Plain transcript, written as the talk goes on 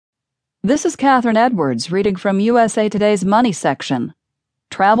This is Catherine Edwards reading from USA Today's Money section.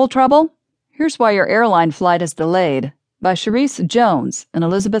 Travel trouble? Here's why your airline flight is delayed, by Charisse Jones and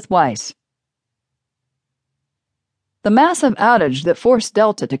Elizabeth Weise. The massive outage that forced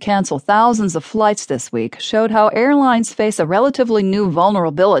Delta to cancel thousands of flights this week showed how airlines face a relatively new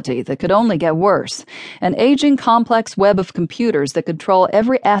vulnerability that could only get worse: an aging, complex web of computers that control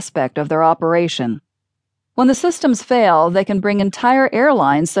every aspect of their operation. When the systems fail, they can bring entire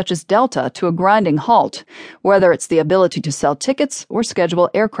airlines such as Delta to a grinding halt, whether it's the ability to sell tickets or schedule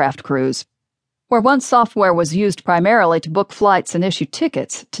aircraft crews. Where once software was used primarily to book flights and issue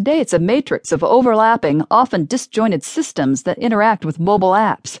tickets, today it's a matrix of overlapping, often disjointed systems that interact with mobile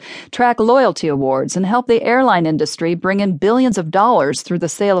apps, track loyalty awards, and help the airline industry bring in billions of dollars through the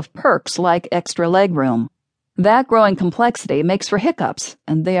sale of perks like extra legroom. That growing complexity makes for hiccups,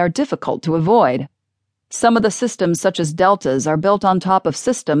 and they are difficult to avoid. Some of the systems, such as Delta's, are built on top of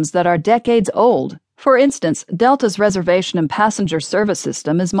systems that are decades old. For instance, Delta's reservation and passenger service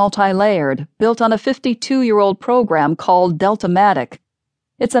system is multi-layered, built on a 52-year-old program called Deltamatic.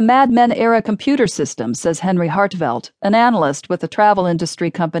 It's a Mad Men-era computer system, says Henry Hartvelt, an analyst with the travel industry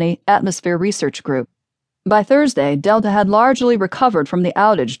company Atmosphere Research Group. By Thursday, Delta had largely recovered from the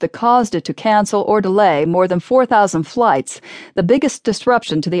outage that caused it to cancel or delay more than 4,000 flights, the biggest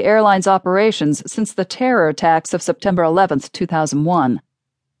disruption to the airline's operations since the terror attacks of September 11, 2001.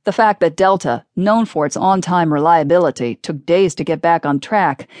 The fact that Delta, known for its on-time reliability, took days to get back on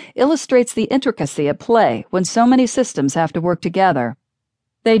track illustrates the intricacy at play when so many systems have to work together.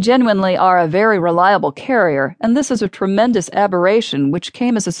 They genuinely are a very reliable carrier, and this is a tremendous aberration which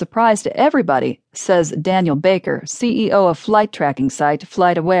came as a surprise to everybody, says Daniel Baker, CEO of flight tracking site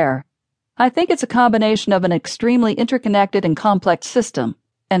FlightAware. I think it's a combination of an extremely interconnected and complex system,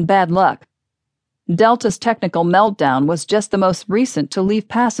 and bad luck. Delta's technical meltdown was just the most recent to leave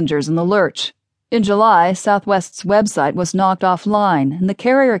passengers in the lurch. In July, Southwest's website was knocked offline, and the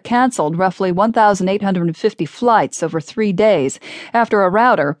carrier canceled roughly 1,850 flights over 3 days after a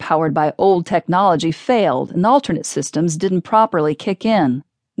router powered by old technology failed and alternate systems didn't properly kick in.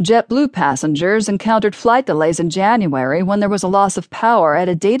 JetBlue passengers encountered flight delays in January when there was a loss of power at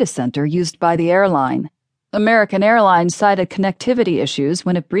a data center used by the airline. American Airlines cited connectivity issues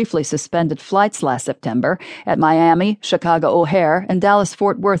when it briefly suspended flights last September at Miami, Chicago O'Hare, and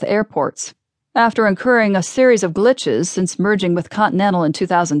Dallas-Fort Worth airports. After incurring a series of glitches since merging with Continental in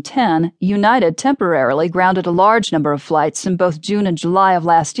 2010, United temporarily grounded a large number of flights in both June and July of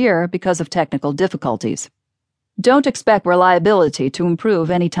last year because of technical difficulties. Don't expect reliability to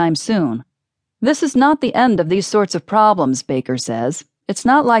improve anytime soon. This is not the end of these sorts of problems, Baker says. It's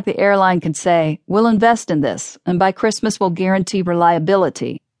not like the airline can say, "We'll invest in this, and by Christmas we'll guarantee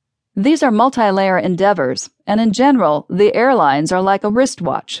reliability." These are multi-layer endeavors, and in general, the airlines are like a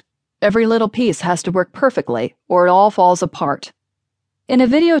wristwatch. Every little piece has to work perfectly, or it all falls apart. In a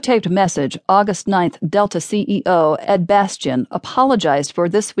videotaped message, August 9th, Delta CEO Ed Bastian apologized for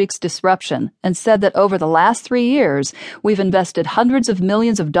this week's disruption and said that over the last 3 years, we've invested hundreds of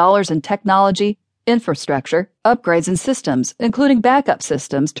millions of dollars in technology, infrastructure, upgrades, and systems, including backup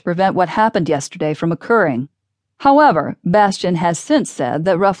systems to prevent what happened yesterday from occurring. However, Bastian has since said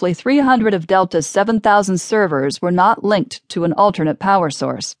that roughly 300 of Delta's 7,000 servers were not linked to an alternate power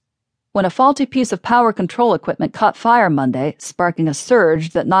source. When a faulty piece of power control equipment caught fire Monday, sparking a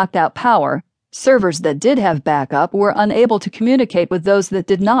surge that knocked out power, servers that did have backup were unable to communicate with those that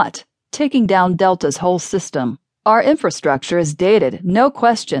did not, taking down Delta's whole system. "Our infrastructure is dated, no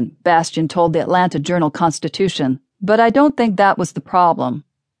question," Bastian told the Atlanta Journal-Constitution, but I don't think that was the problem.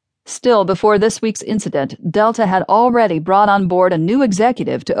 Still, before this week's incident, Delta had already brought on board a new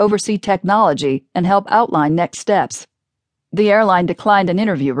executive to oversee technology and help outline next steps. The airline declined an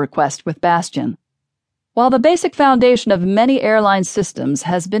interview request with Bastian. While the basic foundation of many airline systems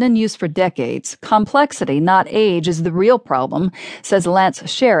has been in use for decades, complexity, not age, is the real problem, says Lance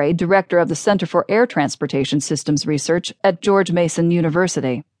Sherry, director of the Center for Air Transportation Systems Research at George Mason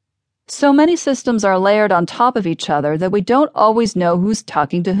University. So many systems are layered on top of each other that we don't always know who's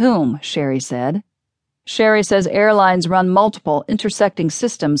talking to whom, Sherry said. Sherry says airlines run multiple intersecting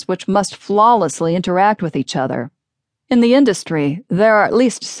systems which must flawlessly interact with each other. In the industry, there are at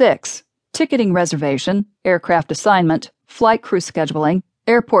least 6: ticketing reservation, aircraft assignment, flight crew scheduling,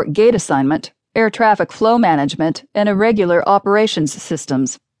 airport gate assignment, air traffic flow management, and irregular operations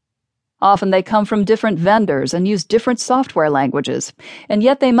systems. Often they come from different vendors and use different software languages, and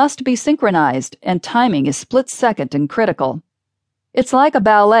yet they must be synchronized, and timing is split-second and critical. It's like a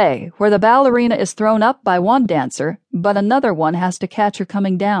ballet, where the ballerina is thrown up by one dancer, but another one has to catch her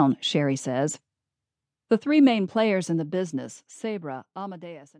coming down, Sherry says. The 3 main players in the business, Sabra, Amadeus, and